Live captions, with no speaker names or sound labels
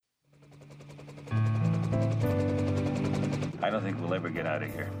I don't think we'll ever get out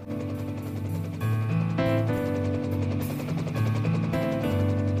of here.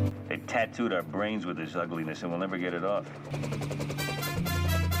 They tattooed our brains with this ugliness, and we'll never get it off.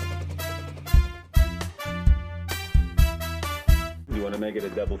 You want to make it a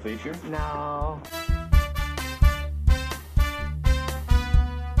double feature? No.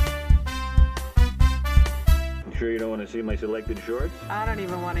 You sure you don't want to see my selected shorts? I don't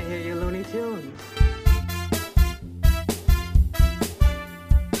even want to hear your Looney Tunes.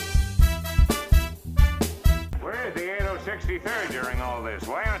 Where's the 8063rd during all this?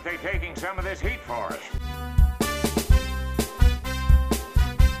 Why aren't they taking some of this heat for us?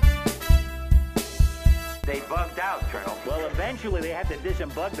 They bugged out, Colonel. Well, eventually they have to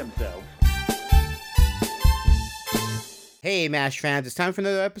disembugue themselves. Hey, MASH fans, it's time for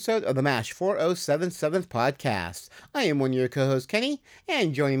another episode of the MASH 4077th podcast. I am one of your co-hosts, Kenny,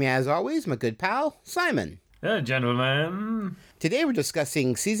 and joining me as always, my good pal, Simon. Gentlemen. Today we're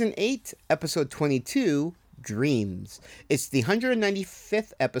discussing Season 8, Episode 22, Dreams. It's the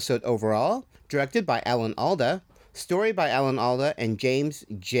 195th episode overall, directed by Alan Alda, story by Alan Alda and James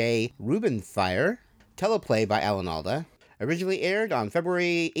J. Rubenfire, teleplay by Alan Alda. Originally aired on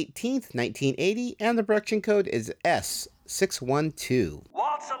February 18th, 1980, and the production code is S612.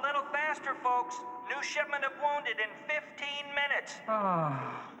 Waltz a little faster, folks. New shipment of wounded in 15 minutes.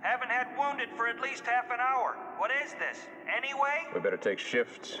 Haven't had wounded for at least half an hour. What is this? Anyway? We better take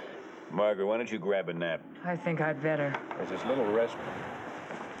shifts. Margaret, why don't you grab a nap? I think I'd better. There's this little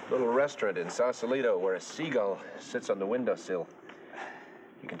restaurant in Sausalito where a seagull sits on the windowsill.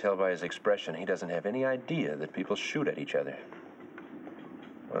 You can tell by his expression he doesn't have any idea that people shoot at each other.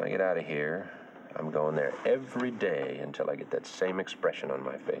 When I get out of here, I'm going there every day until I get that same expression on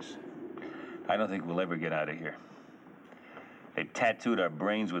my face. I don't think we'll ever get out of here. They tattooed our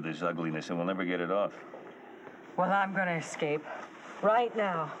brains with this ugliness, and we'll never get it off. Well, I'm going to escape. Right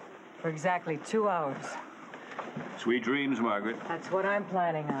now. For exactly 2 hours. Sweet dreams, Margaret. That's what I'm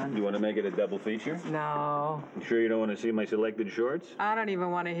planning on. You want to make it a double feature? No. You sure you don't want to see my selected shorts? I don't even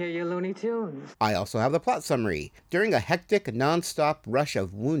want to hear your Looney Tunes. I also have the plot summary. During a hectic, non-stop rush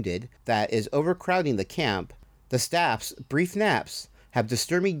of wounded that is overcrowding the camp, the staff's brief naps have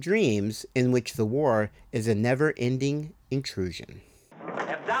disturbing dreams in which the war is a never-ending intrusion.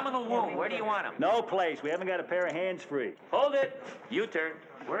 Abdominal wound. Where do you want him? No place. We haven't got a pair of hands free. Hold it. U-turn.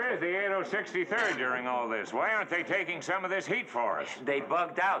 Where's the 8063rd during all this? Why aren't they taking some of this heat for us? They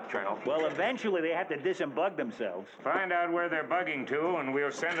bugged out, Colonel. Well, eventually they have to disembugue themselves. Find out where they're bugging to, and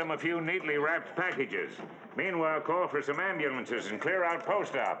we'll send them a few neatly wrapped packages. Meanwhile, call for some ambulances and clear out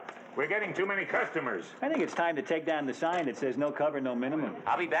post-op. We're getting too many customers. I think it's time to take down the sign that says no cover, no minimum.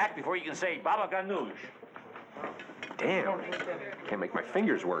 I'll be back before you can say Baba Ganoush. Damn. Can't make my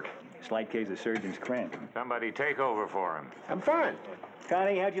fingers work. Slight case of surgeon's cramp. Somebody take over for him. I'm fine.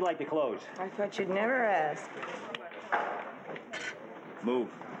 Connie, how'd you like the clothes? I thought you'd never ask. Move.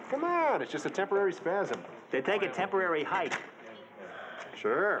 Come on, it's just a temporary spasm. They take a temporary hike.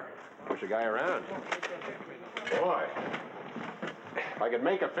 Sure. Push a guy around. Boy. If I could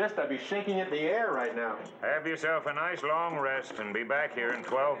make a fist, I'd be shaking it in the air right now. Have yourself a nice long rest and be back here in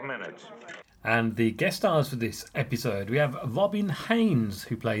 12 minutes. And the guest stars for this episode, we have Robin Haynes,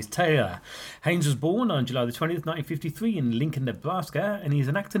 who plays Taylor. Haynes was born on July the 20th, 1953 in Lincoln, Nebraska, and he's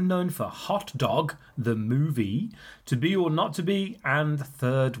an actor known for Hot Dog, the movie, To Be or Not to Be, and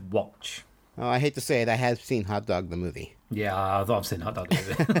Third Watch. Oh, I hate to say it, I have seen Hot Dog the movie. Yeah, I've seen Hot Dog the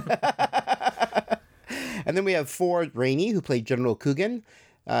movie. And then we have Ford Rainey, who played General Coogan.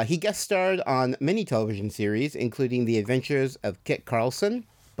 He guest starred on many television series, including The Adventures of Kit Carlson,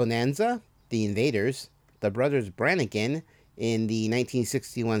 Bonanza, The Invaders, The Brothers Brannigan in the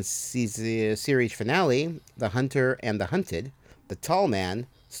 1961 series finale, The Hunter and the Hunted, The Tall Man,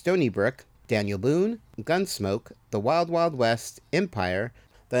 Stony Brook, Daniel Boone, Gunsmoke, The Wild Wild West, Empire,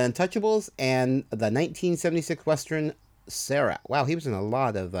 The Untouchables, and the 1976 Western Sarah. Wow, he was in a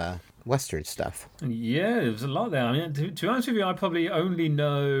lot of Western stuff. Yeah, there was a lot there. I mean, to be honest with you, I probably only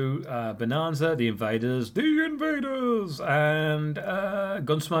know Bonanza, The Invaders, and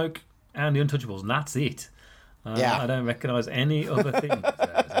Gunsmoke, and The Untouchables, and that's it. Yeah. I don't recognise any other things.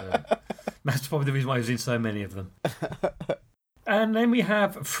 So that's probably the reason why he's in so many of them. And then we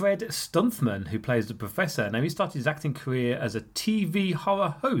have Fred Stunthman, who plays the Professor. Now, he started his acting career as a TV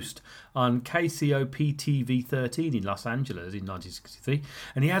horror host on KCOP TV 13 in Los Angeles in 1963.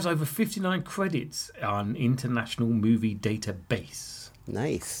 And he has over 59 credits on International Movie Database.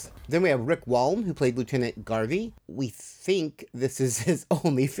 Nice. Then we have Rick Walm, who played Lieutenant Garvey. We think this is his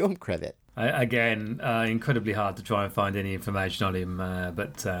only film credit. Again, incredibly hard to try and find any information on him.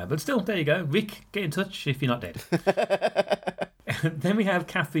 But still, there you go. Rick, get in touch if you're not dead. Then we have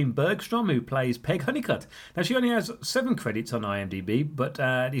Kathleen Bergstrom, who plays Peg Honeycutt. Now, she only has 7 credits on IMDb, but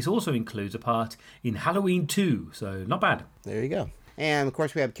this also includes a part in Halloween 2, so not bad. There you go. And, of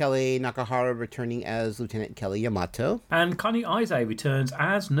course, we have Kelly Nakahara returning as Lieutenant Kelly Yamato. And Connie Isay returns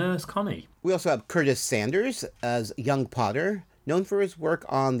as Nurse Connie. We also have Curtis Sanders as Young Potter, known for his work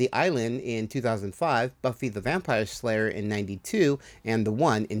on The Island in 2005, Buffy the Vampire Slayer in 92, and The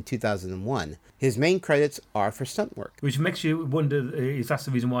One in 2001. His main credits are for stunt work. Which makes you wonder if that's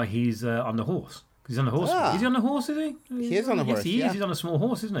the reason why he's on the horse. He's on the horse. Ah. Is he on the horse, is he? He is on the horse, Yes, he yeah. is. He's on a small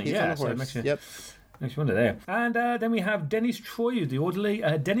horse, isn't he? He's yeah, on the horse. So it makes you, Yep. makes you wonder there. And then we have Dennis Troy, the orderly.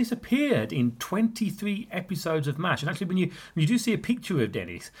 Dennis appeared in 23 episodes of MASH. And actually, when you do see a picture of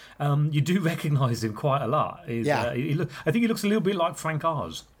Dennis, you do recognise him quite a lot. Yeah. I think he looks a little bit like Frank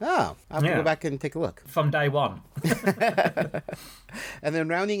Oz Oh, I'll have to go back and take a look. from day one. And then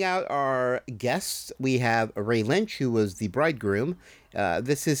rounding out our guests, we have Ray Lynch, who was the bridegroom.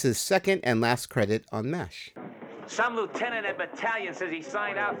 This is his second and last credit on MASH. Some lieutenant at battalion says he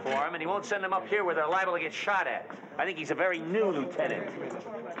signed out for him and he won't send them up here where they're liable to get shot at. I think he's a very new lieutenant.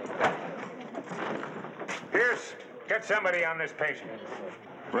 Pierce, get somebody on this patient.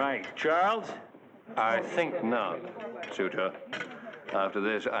 Right. Charles? I think not, Suter. After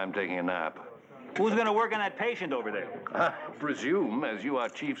this, I'm taking a nap. Who's going to work on that patient over there? I presume, as you are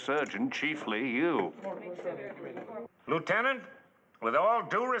chief surgeon, chiefly you. Lieutenant, with all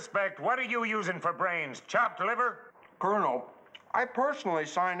due respect, what are you using for brains? Chopped liver? Colonel, I personally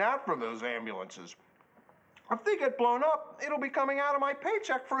signed out for those ambulances. If they get blown up, it'll be coming out of my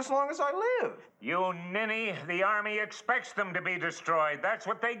paycheck for as long as I live. You ninny, the Army expects them to be destroyed. That's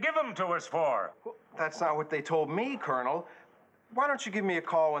what they give them to us for. Well, that's not what they told me, Colonel. Why don't you give me a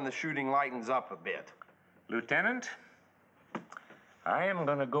call when the shooting lightens up a bit? Lieutenant, I am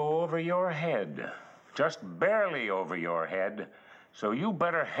going to go over your head. Just barely over your head. So you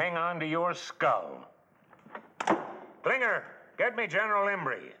better hang on to your skull. Klinger, get me General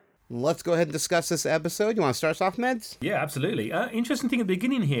Embry. Let's go ahead and discuss this episode. You want to start us off, Meds? Yeah, absolutely. Interesting thing at the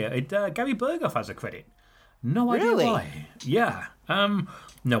beginning here. Gary Berghoff has a credit. No idea Really? why. Yeah.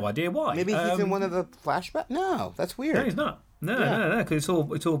 No idea why. Maybe he's in one of the flashbacks? No, that's weird. No, he's not. No, because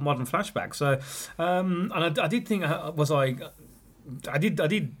it's all modern flashbacks. So, and I did think, I did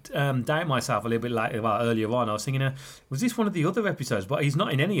doubt myself a little bit earlier on. I was thinking, was this one of the other episodes? But he's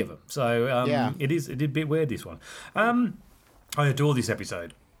not in any of them. So it did a bit weird, this one. I adore this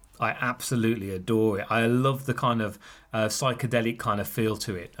episode. I absolutely adore it. I love the kind of psychedelic kind of feel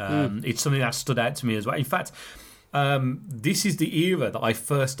to it. It's something that stood out to me as well. In fact, this is the era that I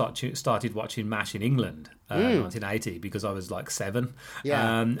first started watching MASH in England, 1980, because I was like 7.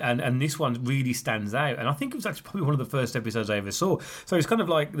 Yeah. And this one really stands out. And I think it was actually probably one of the first episodes I ever saw. So it's kind of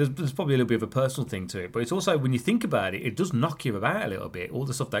like, there's probably a little bit of a personal thing to it. But it's also, when you think about it, it does knock you about a little bit, all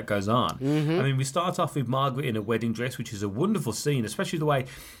the stuff that goes on. Mm-hmm. I mean, we start off with Margaret in a wedding dress, which is a wonderful scene, especially the way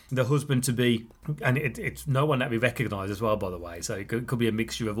the husband-to-be, and it's no one that we recognise as well, by the way. So it could be a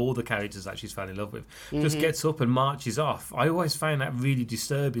mixture of all the characters that she's fallen in love with. Just gets up and marches off. I always found that really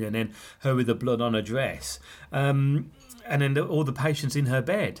disturbing. And then her with the blood on her dress. And then all the patients in her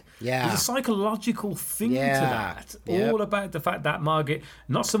bed. Yeah. There's a psychological thing to that. Yep. All about the fact that Margaret,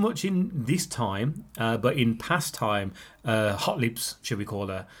 not so much in this time, but in past time, Hot Lips, should we call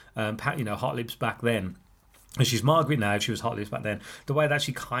her, Hot Lips back then. And she's Margaret now, she was Hot Lips back then. The way that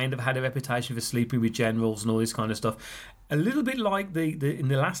she kind of had a reputation for sleeping with generals and all this kind of stuff. A little bit like the in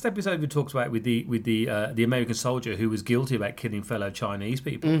the last episode we talked about with the American soldier who was guilty about killing fellow Chinese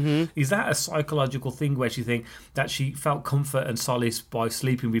people. Is that a psychological thing where she think that she felt comfort and solace by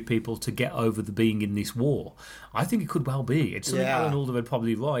sleeping with people to get over the being in this war? I think it could well be. It's something Alan Alda would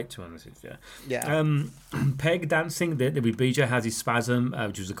probably write, to be honest with you. Yeah. Peg dancing, with BJ has his spasm,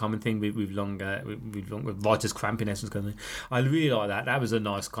 which was a common thing with writer's cramp in essence. Kind of thing. I really like that. That was a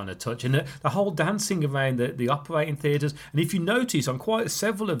nice kind of touch. And the whole dancing around the operating theatres. And if you notice on quite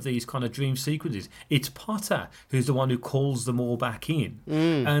several of these kind of dream sequences, it's Potter who's the one who calls them all back in.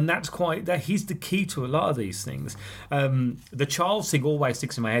 And he's the key to a lot of these things. The Charles thing always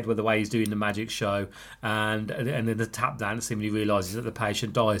sticks in my head with the way he's doing the magic show and then the tap dancing when he realises that the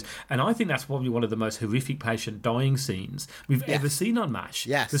patient dies. And I think that's probably one of the most horrific patient dying scenes we've ever seen on MASH.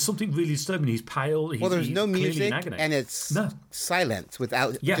 Yes. There's something really disturbing. He's pale. There's no music, in agony. and it's silent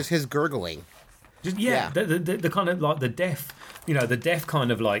without just his gurgling. Just, the kind of like the deaf, the deaf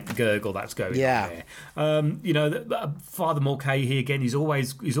kind of like gurgle that's going on there. Father Mulcahy again, he's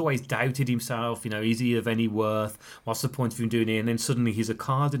always doubted himself. Is he of any worth? What's the point of him doing it? And then suddenly he's a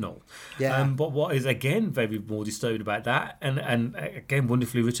cardinal. Yeah. But what is again very more disturbing about that, and again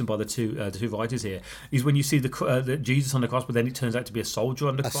wonderfully written by the two writers here, is when you see the Jesus on the cross, but then it turns out to be a soldier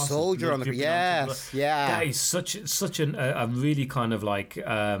on the cross. A soldier on the cross. Yes. Yeah. That is such a really kind of like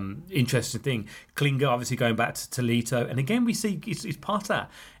interesting thing. Klinger obviously going back to Toledo, and again we see it's Potter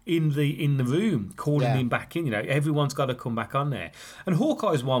in the room calling him back in. Everyone's got to come back on there. And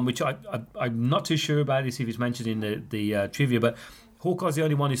Hawkeye's one, which I'm not too sure about this if it's mentioned in the trivia, but Hawkeye's the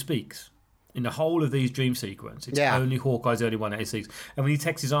only one who speaks in the whole of these dream sequence. It's only Hawkeye's the only one that speaks, and when he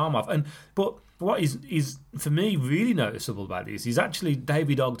takes his arm off, but what is for me really noticeable about this is actually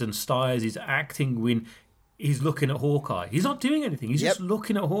David Ogden Stiers is acting when he's looking at Hawkeye. He's not doing anything. He's just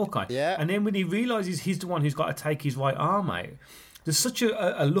looking at Hawkeye. Yeah. And then when he realises he's the one who's got to take his right arm out, there's such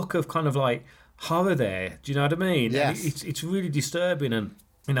a look of kind of like horror there. Do you know what I mean? Yes. And it's really disturbing.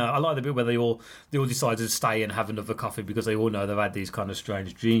 And I like the bit where they all decide to stay and have another coffee because they all know they've had these kind of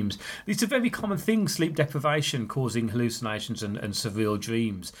strange dreams. It's a very common thing, sleep deprivation causing hallucinations and surreal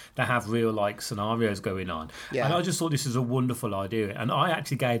dreams that have real like scenarios going on. Yeah. And I just thought this was a wonderful idea. And I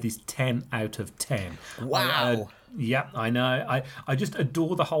actually gave this 10 out of 10. Wow. Yeah, I know. I just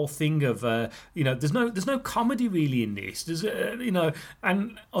adore the whole thing of there's no comedy really in this. There's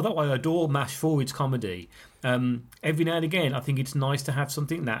and although I adore MASH for its comedy, every now and again I think it's nice to have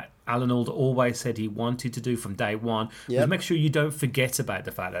something that Alan Alda always said he wanted to do from day one. Was make sure you don't forget about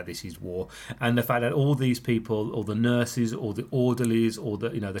the fact that this is war and the fact that all these people, all the nurses, all the orderlies, all the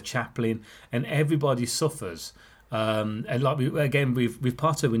the chaplain, and everybody suffers. And like with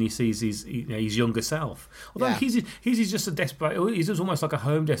Potter when he sees his younger self, although his is just a desperate. He's just almost like a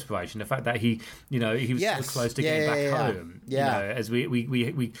home desperation. The fact that he was so close to getting back home. As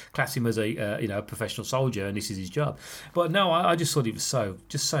we class him as a professional soldier, and this is his job. But no, I just thought it was so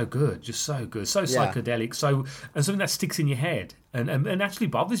good, so psychedelic, and something that sticks in your head and actually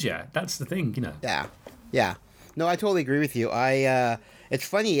bothers you. That's the thing, Yeah. No, I totally agree with you. It's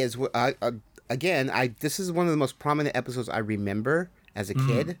funny Again, this is one of the most prominent episodes I remember as a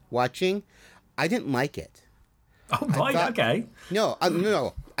kid watching. I didn't like it. Oh, right, okay. No, I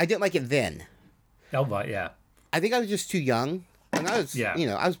didn't like it then. Oh, right, yeah. I think I was just too young. And I was,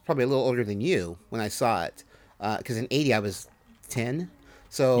 I was probably a little older than you when I saw it. Because in 80, I was 10.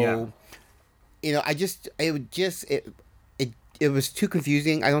 So, it was too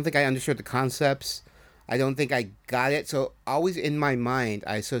confusing. I don't think I understood the concepts. I don't think I got it. So always in my mind,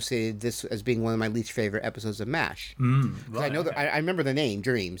 I associated this as being one of my least favorite episodes of MASH. Right, I know that I remember the name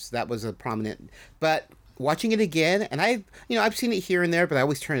Dreams. That was a prominent. But watching it again, and I've seen it here and there, but I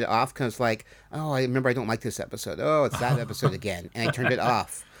always turn it off because like, oh, I remember I don't like this episode. Oh, it's that episode again, and I turned it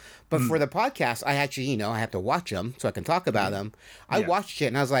off. But for the podcast, I actually, I have to watch them so I can talk about them. I watched it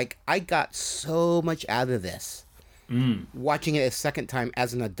and I was like, I got so much out of this. Watching it a second time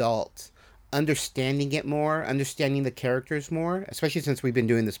as an adult. Understanding it more, understanding the characters more, especially since we've been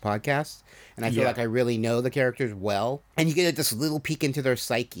doing this podcast, and I feel like I really know the characters well. And you get this little peek into their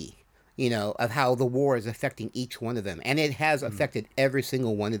psyche, of how the war is affecting each one of them. And it has affected every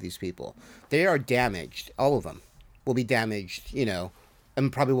single one of these people. They are damaged. All of them will be damaged,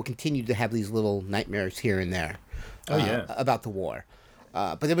 and probably will continue to have these little nightmares here and there about the war.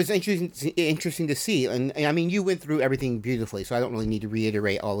 But it was interesting to see. And I mean, you went through everything beautifully, so I don't really need to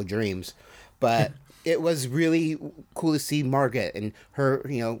reiterate all the dreams. But it was really cool to see Margaret and her,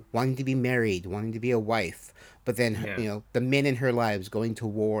 wanting to be married, wanting to be a wife. But then, the men in her lives going to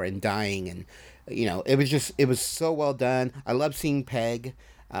war and dying. And, it was so well done. I love seeing Peg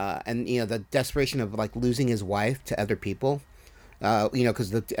and, the desperation of, like, losing his wife to other people.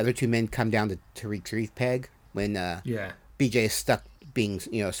 Because the other two men come down to retrieve Peg when BJ is stuck being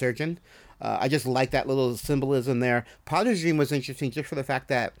a surgeon. I just like that little symbolism there. Potter's dream was interesting just for the fact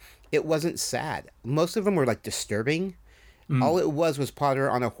that it wasn't sad. Most of them were like disturbing. All it was Potter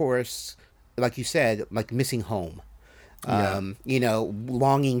on a horse, like you said, like missing home.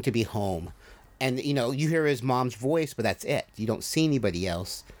 Longing to be home. And you hear his mom's voice, but that's it. You don't see anybody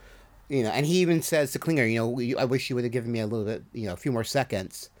else. And he even says to Klinger, I wish you would have given me a little bit, a few more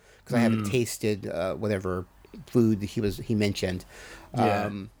seconds because I haven't tasted whatever food he mentioned.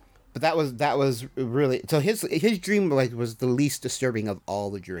 But that was really, so his dream was the least disturbing of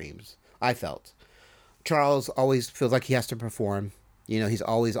all the dreams, I felt. Charles always feels like he has to perform. He's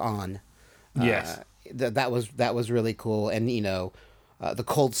always on. Yes. That was really cool. And the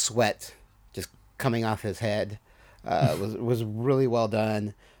cold sweat just coming off his head was really well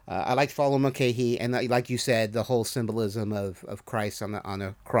done. I liked Follow Mulcahy, and like you said, the whole symbolism of Christ on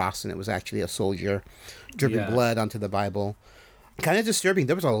a cross, and it was actually a soldier dripping blood onto the Bible. Kind of disturbing.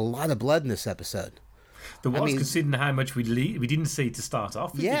 There was a lot of blood in this episode. There was, considering how much we didn't see to start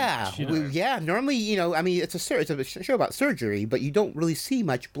off. Yeah, normally, it's a show about surgery, but you don't really see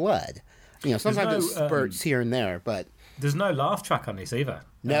much blood. Sometimes it spurts here and there, but there's no laugh track on this either.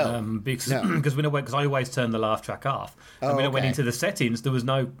 No, because I always turn the laugh track off. And when I went into the settings, there was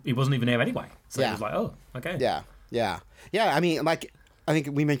it wasn't even there anyway. So it was like, oh, okay. Yeah. I mean, like I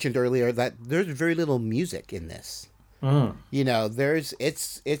think we mentioned earlier that there's very little music in this. And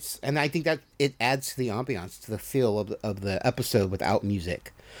I think that it adds to the ambiance, to the feel of the episode without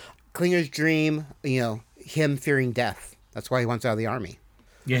music. Klinger's dream, him fearing death. That's why he wants out of the army.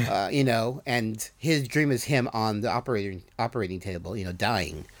 Yeah. And his dream is him on the operating table,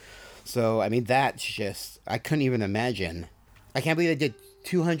 dying. So, I mean, that's just, I couldn't even imagine. I can't believe they did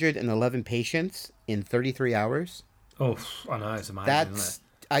 211 patients in 33 hours. Oh, I know, it's amazing, isn't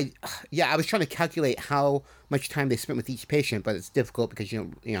it? I was trying to calculate how much time they spent with each patient, but it's difficult because,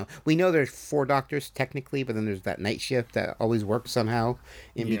 we know there's 4 doctors technically, but then there's that night shift that always works somehow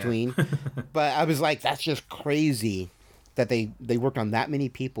in between. But I was like, that's just crazy that they worked on that many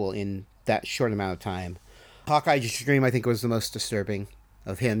people in that short amount of time. Hawkeye's dream, I think, was the most disturbing,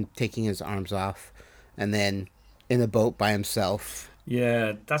 of him taking his arms off and then in a boat by himself.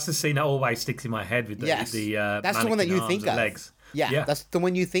 Yeah, that's the scene that always sticks in my head with that's the one that you think of. Legs. Yeah, that's the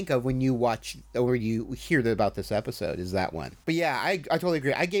one you think of when you watch or you hear about this episode, is that one. But yeah, I totally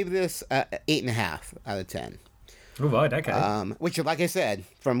agree. I gave this 8.5 out of 10. Oh, right, okay. Which, like I said,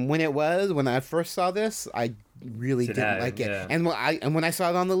 from when I first saw this, I really didn't like it. Yeah. And when I saw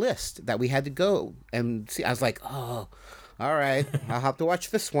it on the list that we had to go and see, I was like, oh, all right, I'll have to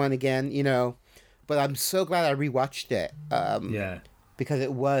watch this one again, But I'm so glad I rewatched it. Because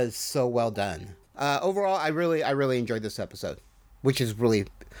it was so well done. Overall, I really enjoyed this episode, which is really,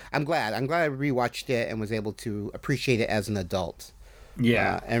 I'm glad I rewatched it and was able to appreciate it as an adult.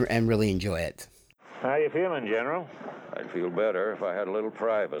 Yeah. And really enjoy it. How you feeling, General? I'd feel better if I had a little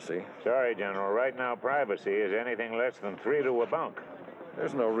privacy. Sorry, General. Right now, privacy is anything less than 3 to a bunk.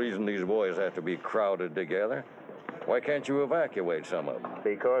 There's no reason these boys have to be crowded together. Why can't you evacuate some of them?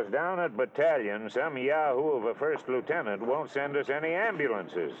 Because down at battalion, some yahoo of a first lieutenant won't send us any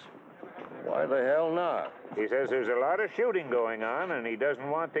ambulances. Why the hell not? He says there's a lot of shooting going on, and he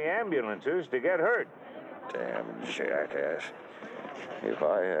doesn't want the ambulances to get hurt. Damn jackass. If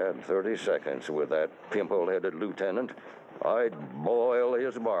I had 30 seconds with that pimple-headed lieutenant, I'd boil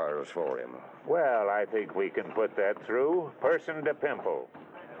his bars for him. Well, I think we can put that through, person to pimple.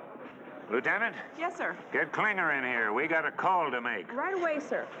 Lieutenant? Yes, sir. Get Klinger in here. We got a call to make. Right away,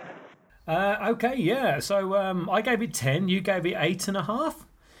 sir. Okay, yeah. So I gave it 10. You gave it 8.5.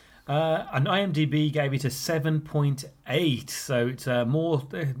 And IMDb gave it a 7.8, so it's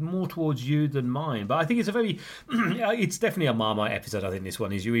more towards you than mine. But I think it's it's definitely a Marmite episode. I think this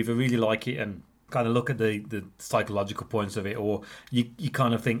one is. You either really like it and kind of look at the psychological points of it, or you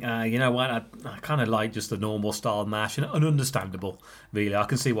kind of think, you know what, I kind of like just the normal style MASH and understandable. Really, I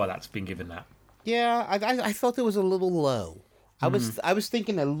can see why that's been given that. Yeah, I felt it was a little low. I was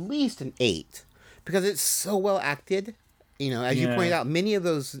thinking at least an 8 because it's so well acted. As you pointed out, many of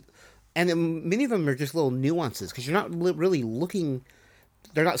those. And many of them are just little nuances because you're not really looking.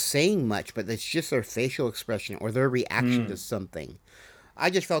 They're not saying much, but it's just their facial expression or their reaction to something. I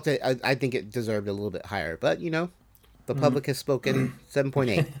just felt it. I think it deserved a little bit higher, but the public has spoken.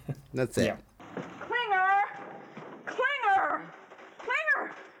 7.8. That's it. Yeah. Klinger!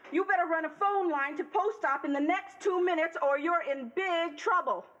 You better run a phone line to post-op in the next 2 minutes, or you're in big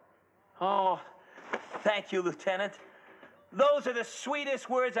trouble. Oh, thank you, Lieutenant. Those are the sweetest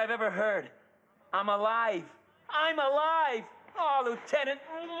words I've ever heard. I'm alive. Oh, Lieutenant.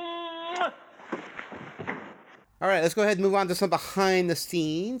 All right, let's go ahead and move on to some behind the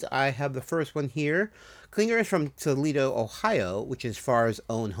scenes. I have the first one here. Klinger is from Toledo, Ohio, which is Farr's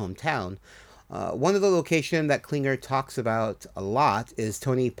own hometown. One of the locations that Klinger talks about a lot is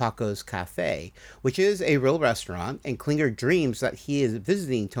Tony Paco's Cafe, which is a real restaurant, and Klinger dreams that he is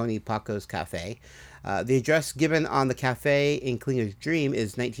visiting Tony Paco's Cafe. The address given on the cafe in Klinger's dream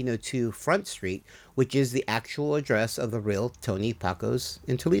is 1902 Front Street, which is the actual address of the real Tony Paco's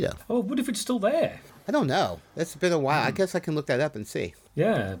in Toledo. Oh, what if it's still there? I don't know. It's been a while. I guess I can look that up and see.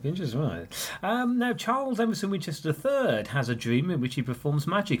 Yeah, it'd be interesting, right? Now, Charles Emerson Winchester III has a dream in which he performs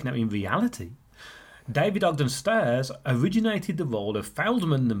magic. Now, in reality, David Ogden Stiers originated the role of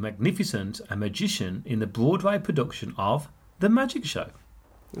Feldman the Magnificent, a magician, in the Broadway production of The Magic Show.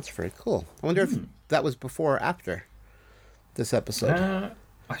 That's very cool. I wonder if that was before or after this episode.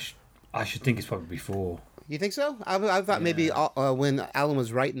 I should think it's probably before. You think so? I thought maybe when Alan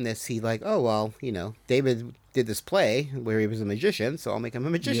was writing this, he David did this play where he was a magician, so I'll make him a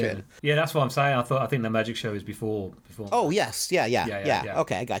magician. Yeah, that's what I'm saying. I think the magic show is before. Oh yes, yeah.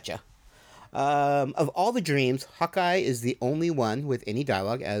 Okay, I gotcha. Of all the dreams, Hawkeye is the only one with any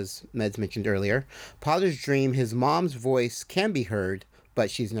dialogue, as Meds mentioned earlier. Potter's dream, his mom's voice can be heard, but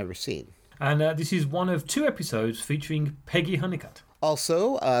she's never seen. And this is one of 2 episodes featuring Peggy Honeycutt.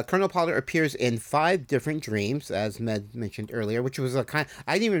 Also, Colonel Potter appears in 5 different dreams, as Med mentioned earlier, which was I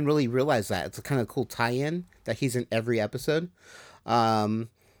didn't even really realize that. It's a kind of cool tie-in that he's in every episode. And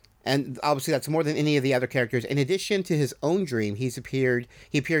obviously that's more than any of the other characters. In addition to his own dream, he appeared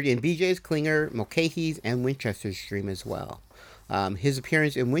in BJ's, Klinger, Mulcahy's, and Winchester's dream as well. His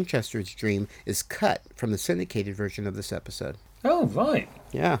appearance in Winchester's dream is cut from the syndicated version of this episode. Oh, right.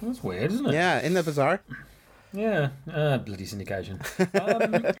 Yeah. That's weird, isn't it? Yeah, isn't that bizarre? Yeah, bloody syndication.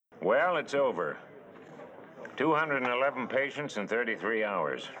 Well, it's over. 211 patients in 33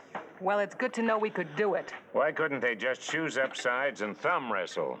 hours. Well, it's good to know we could do it. Why couldn't they just shoes up sides and thumb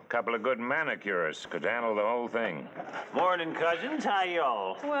wrestle? A couple of good manicurists could handle the whole thing. Morning, cousins. How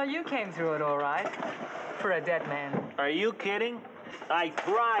y'all? Well, you came through it all right. For a dead man. Are you kidding? I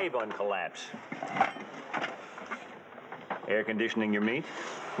thrive on collapse. Air conditioning your meat?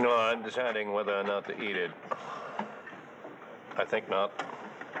 No, I'm deciding whether or not to eat it. I think not.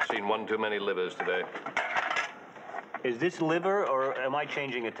 Seen one too many livers today. Is this liver, or am I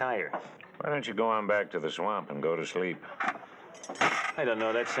changing a tire? Why don't you go on back to the swamp and go to sleep? I don't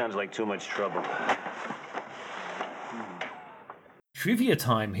know. That sounds like too much trouble. Trivia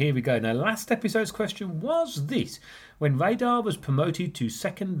time. Here we go. Now, last episode's question was this. When Radar was promoted to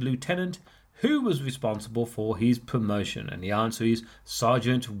 2nd Lieutenant, who was responsible for his promotion? And the answer is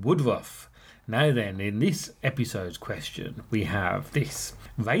Sergeant Woodruff. Now then, in this episode's question, we have this.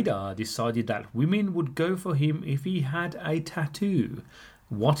 Radar decided that women would go for him if he had a tattoo.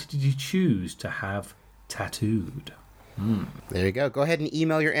 What did he choose to have tattooed? There you go. Go ahead and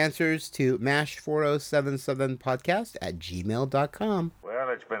email your answers to mash4077podcast@gmail.com. Well,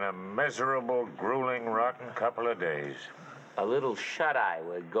 it's been a miserable, grueling, rotten couple of days. A little shut-eye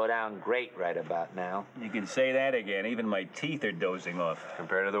would go down great right about now. You can say that again. Even my teeth are dozing off.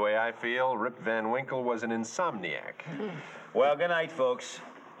 Compared to the way I feel, Rip Van Winkle was an insomniac. Well, good night, folks.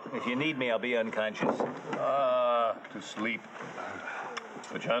 If you need me, I'll be unconscious. To sleep.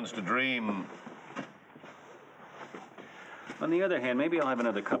 A chance to dream. On the other hand, maybe I'll have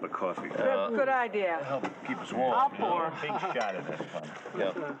another cup of coffee. Good idea. Help keep us warm. I'll pour. Big shot of this fun.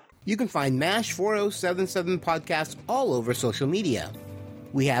 Yeah. You can find MASH 4077 podcasts all over social media.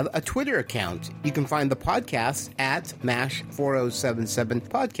 We have a Twitter account. You can find the podcast at MASH 4077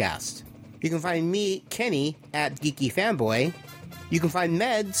 podcast. You can find me, Kenny, at Geeky Fanboy. You can find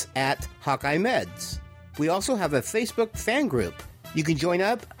Meds at Hawkeye Meds. We also have a Facebook fan group. You can join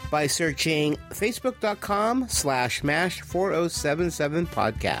up by searching facebook.com/MASH4077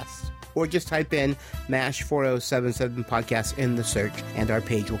 podcast. Or just type in MASH 4077 podcast in the search and our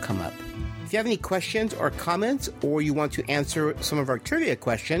page will come up. If you have any questions or comments, or you want to answer some of our trivia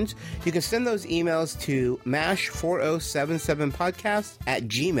questions, you can send those emails to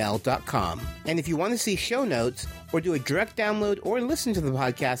mash4077podcast@gmail.com. And if you want to see show notes, or do a direct download or listen to the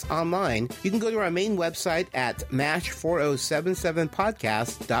podcast online, you can go to our main website at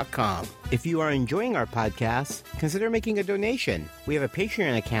mash4077podcast.com. If you are enjoying our podcast, consider making a donation. We have a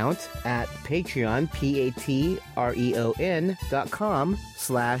Patreon account at Patreon,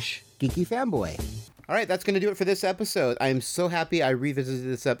 patreon.com/geekyfanboy. All right, that's going to do it for this episode. I'm so happy I revisited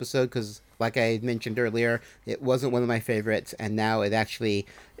this episode because, like I mentioned earlier, it wasn't one of my favorites, and now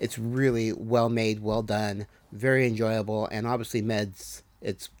it's really well made, well done, very enjoyable, and obviously Meds,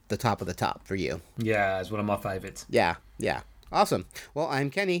 it's the top of the top for you. Yeah, it's one of my favorites. Yeah. Awesome. Well, I'm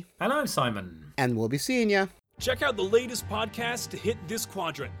Kenny. And I'm Simon. And we'll be seeing ya. Check out the latest podcast to hit this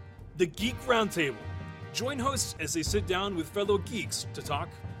quadrant, The Geek Roundtable. Join hosts as they sit down with fellow geeks to talk,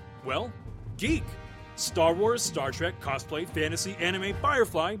 well, geek. Star Wars, Star Trek, cosplay, fantasy, anime,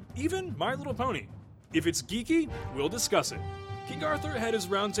 Firefly, even My Little Pony. If it's geeky, we'll discuss it. King Arthur had his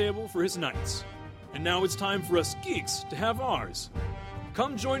roundtable for his knights. And now it's time for us geeks to have ours.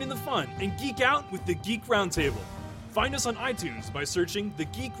 Come join in the fun and geek out with the Geek Roundtable. Find us on iTunes by searching The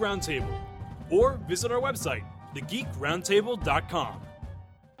Geek Roundtable. Or visit our website, thegeekroundtable.com.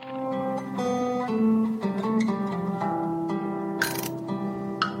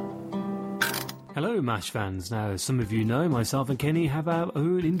 Hello Hello, MASH fans. Now, as some of you know, myself and Kenny have our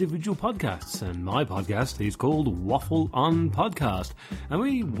own individual podcasts, and my podcast is called Waffle On Podcast, and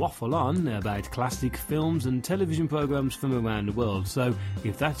we waffle on about classic films and television programs from around the world. So,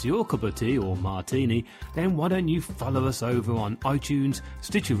 if that's your cup of tea or martini, then why don't you follow us over on iTunes,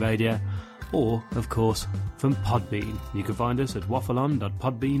 Stitcher Radio, or, of course, from Podbean. You can find us at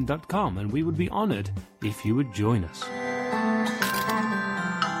waffleon.podbean.com, and we would be honoured if you would join us.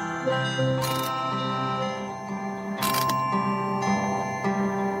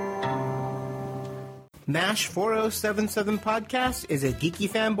 MASH 4077 Podcast is a Geeky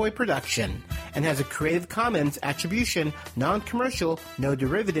Fanboy production and has a Creative Commons Attribution, Non-Commercial, No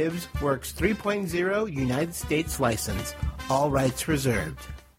Derivatives, Works 3.0 United States license. All rights reserved.